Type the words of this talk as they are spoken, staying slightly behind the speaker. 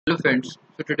Hello friends,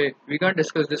 so today we're going to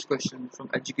discuss this question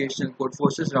from Educational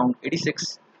Codeforces round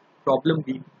 86, problem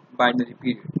B, binary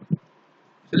period. So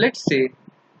let's say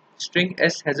string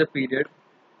S has a period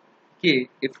k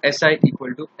if Si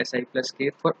equal to Si plus k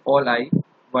for all I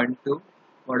 1 to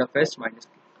mod of S minus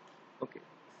k. Okay,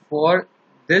 for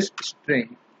this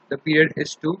string the period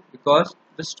is 2 because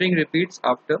the string repeats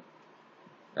after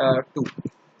 2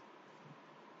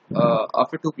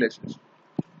 after 2 places.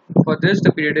 For this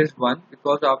the period is 1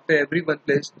 because after every one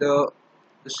place the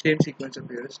same sequence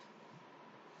appears,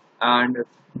 and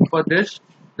for this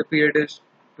the period is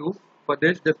 2, for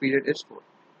this the period is 4. Okay.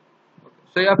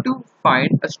 So you have to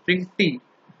find a string t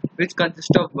which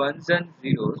consists of ones and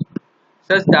zeros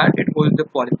such that it holds the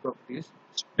following properties.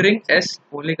 String s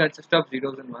only consists of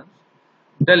zeros and ones.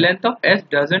 The length of s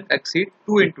doesn't exceed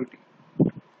 2 into t.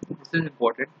 This is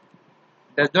important.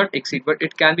 Does not exceed, but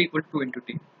it can be equal to 2 into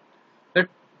t. The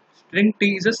string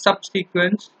t is a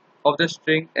subsequence of the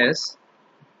string s.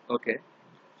 Okay,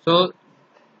 so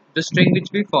the string which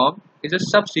we form is a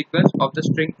subsequence of the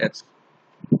string s.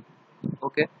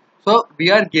 Okay, so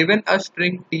we are given a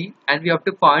string t and we have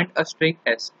to find a string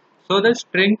s. So the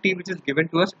string t which is given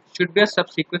to us should be a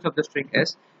subsequence of the string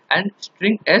s, and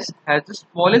string s has the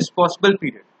smallest possible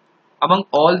period among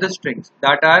all the strings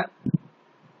that are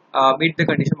meet the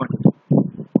condition 1 to 2.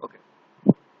 Okay,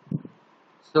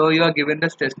 so you are given the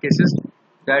test cases.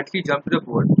 Directly jump to the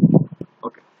board.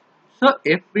 Okay, so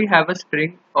if we have a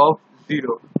string of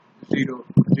 0 0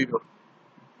 0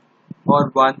 or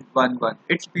 1 1 1,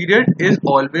 its period is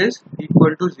always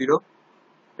equal to 0.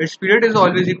 Its period is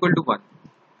always equal to 1.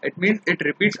 It means it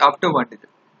repeats after one digit.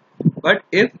 But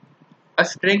if a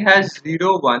string has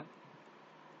 0 1,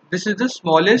 this is the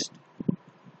smallest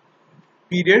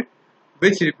period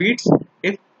which repeats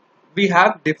if we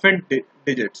have different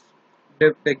digits,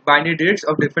 like binary digits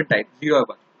of different type 0 or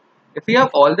 1. If we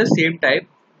have all the same type,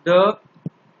 the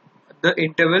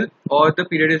interval or the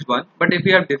period is 1, but if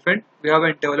we have different, we have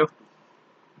an interval of 2.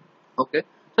 Okay,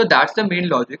 so that's the main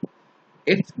logic.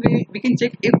 If we can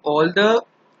check if all the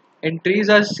entries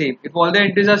are same. If all the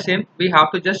entries are same, we have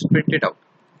to just print it out.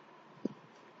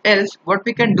 Else what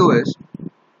we can do is,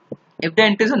 if the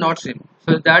entries are not same,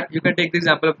 so that you can take the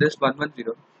example of this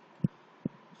 110.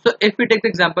 So if we take the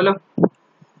example of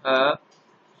uh,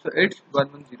 so it's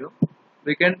 110,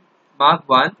 we can mark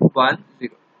 110.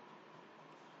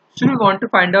 So we want to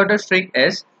find out a string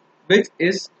s which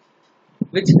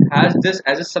has this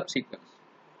as a subsequence.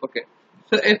 Okay,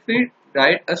 so if we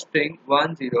write a string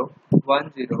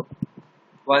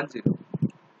 101010,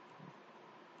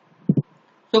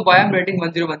 so why I'm writing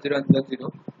 1010 and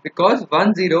 10? Because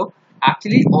 10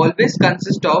 actually always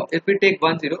consists of, if we take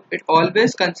 10, it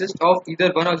always consists of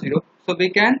either 1 or 0. So we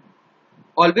can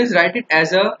always write it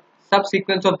as a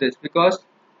subsequence of this, because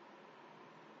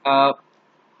uh,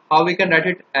 how we can write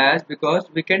it as, because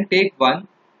we can take 1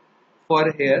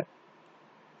 for here,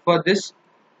 for this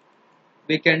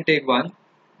we can take 1,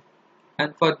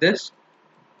 and for this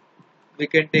we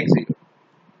can take 0.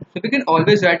 So we can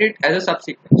always write it as a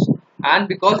subsequence, and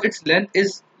because its length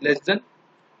is less than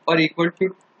or equal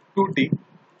to 2t,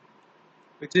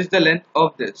 which is the length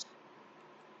of this,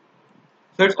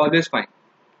 so it's always fine.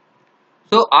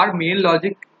 So our main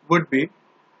logic would be,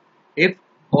 if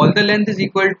all the length is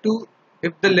equal to,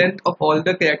 if the length of all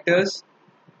the characters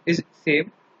is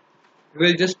same, we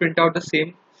will just print out the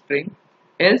same string.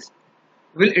 Else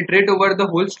we'll iterate over the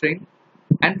whole string,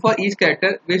 and for each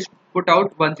character we put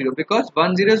out 10, because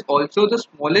 10 is also the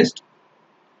smallest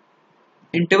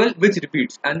interval which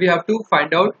repeats, and we have to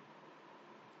find out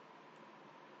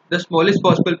the smallest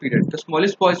possible period. The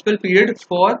smallest possible period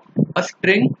for a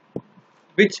string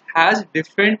which has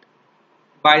different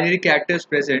binary characters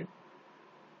present,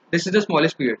 this is the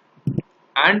smallest period.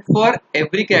 And for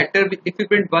every character, if we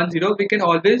print 10, we can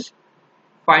always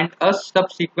find a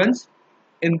subsequence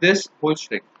in this whole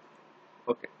string.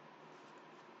 Okay,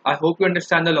 I hope you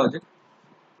understand the logic.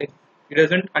 If you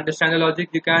doesn't understand the logic,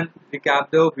 you can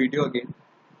recap the video again.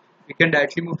 We can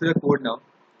directly move to the code now.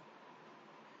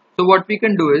 So what we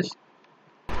can do is,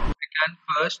 we can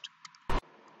first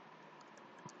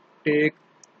take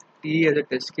t as a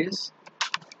test case.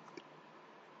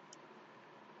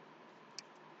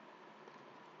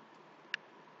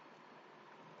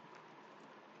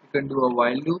 We can do a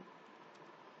while loop,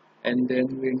 and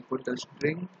then we input a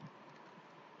string,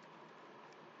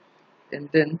 and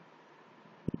then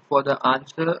for the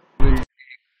answer we'll,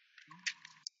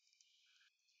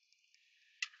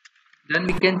 then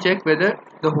we can check whether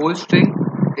the whole string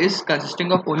is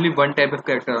consisting of only one type of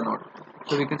character or not.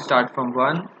 So we can start from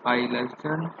 1, I less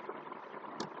than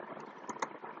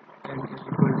n is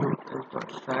equal to s dot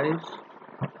size,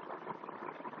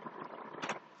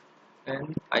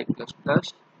 n I plus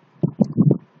plus.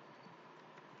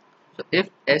 So if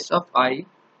s of I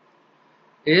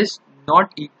is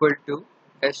not equal to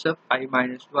s of I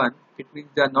minus 1, it means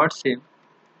they are not same.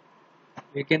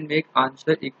 We can make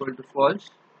answer equal to false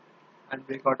and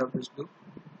break out of this loop.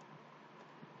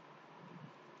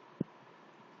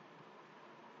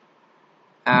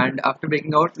 And after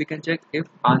breaking out, we can check if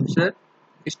answer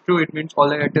is true, it means all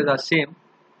the characters are same.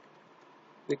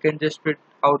 We can just print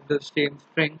out the same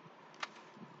string.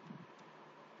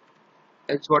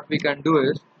 Else what we can do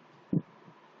is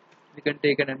we can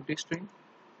take an empty string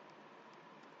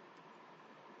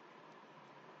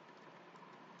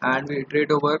and we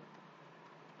iterate over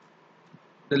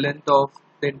the length of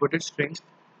the inputted string,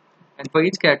 and for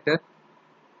each character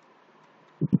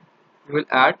we will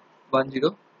add 10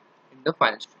 in the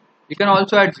final string. You can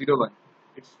also add 01,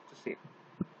 it's the same.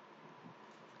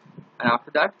 And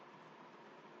after that,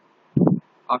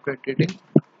 after iterating,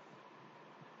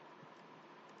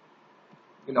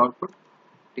 we'll output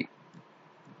T.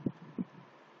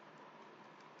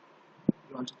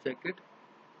 You want to check it.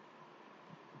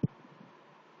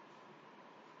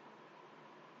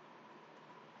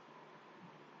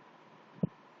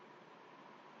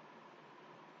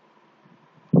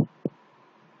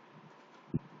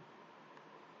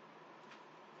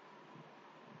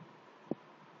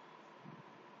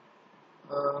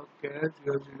 Okay,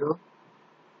 00.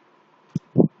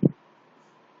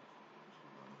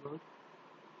 Good.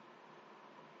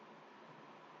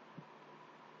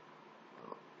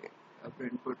 Okay, after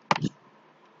input string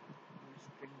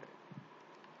type.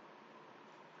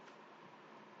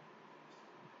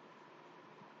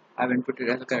 I've inputted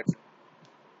as a character.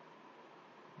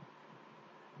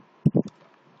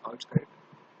 Now it's correct.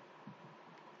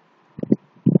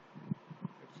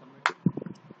 Let's submit it.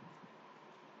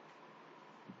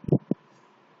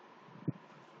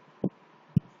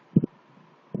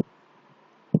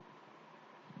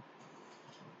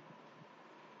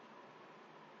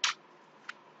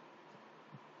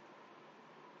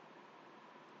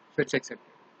 So it's accepted.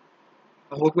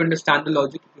 I hope you understand the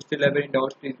logic. If you still have any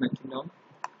doubts, please mention down.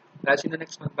 I'll see you in the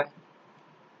next one. Bye.